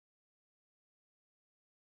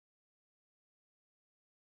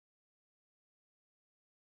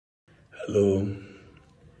Hello.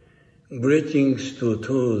 Greetings to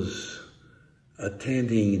those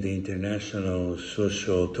attending the International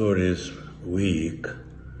Social Tourism Week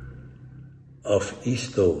of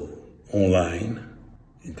ISTO online,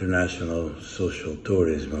 International Social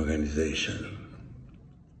Tourism Organization.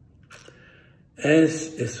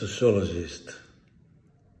 As a sociologist,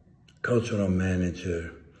 cultural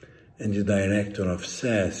manager, and the director of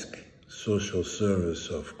SESC Social Service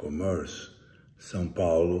of Commerce, São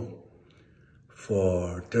Paulo,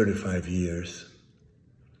 for 35 years,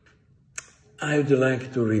 I would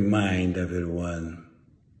like to remind everyone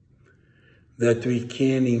that we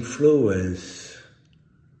can influence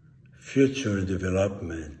future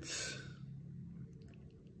developments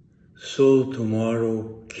so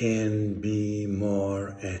tomorrow can be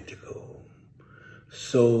more ethical,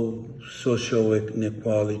 so social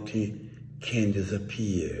inequality can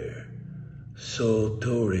disappear, so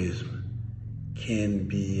tourism can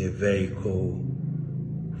be a vehicle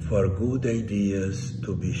for good ideas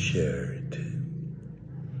to be shared.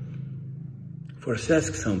 For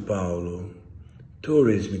SESC São Paulo,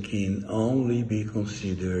 tourism can only be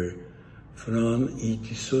considered from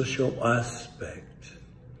its social aspect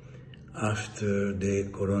after the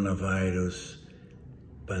coronavirus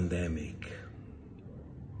pandemic.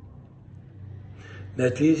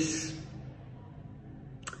 That is,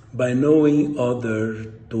 by knowing others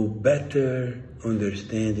to better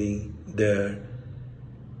understanding their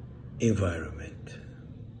environment,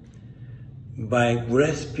 by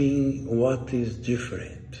grasping what is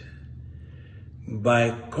different,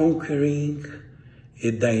 by conquering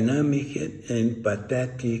a dynamic and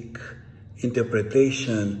empathetic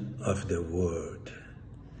interpretation of the world.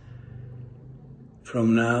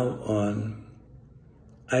 From now on,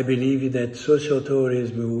 I believe that social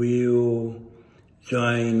tourism will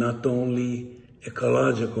join not only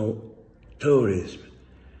ecological tourism,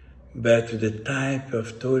 but the type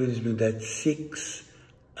of tourism that seeks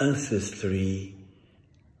ancestry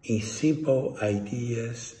in simple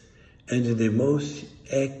ideas and the most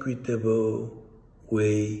equitable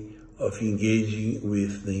way of engaging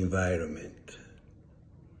with the environment,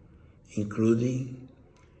 including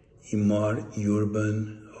in more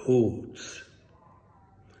urban routes.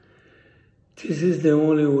 This is the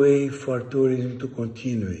only way for tourism to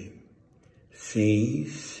continue,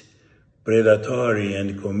 since predatory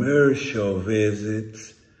and commercial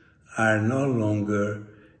visits are no longer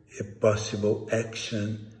a possible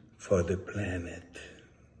action for the planet.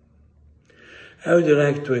 I would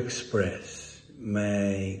like to express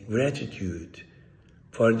my gratitude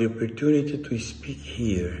for the opportunity to speak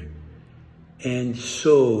here and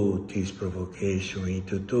sow this provocation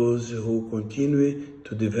into those who continue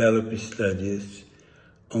to develop studies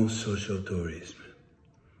on social tourism.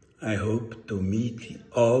 I hope to meet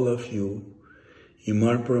all of you in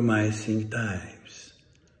more promising times.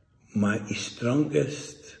 My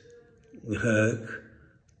strongest hug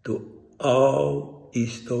to all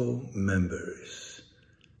ISTO members.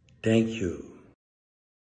 Thank you.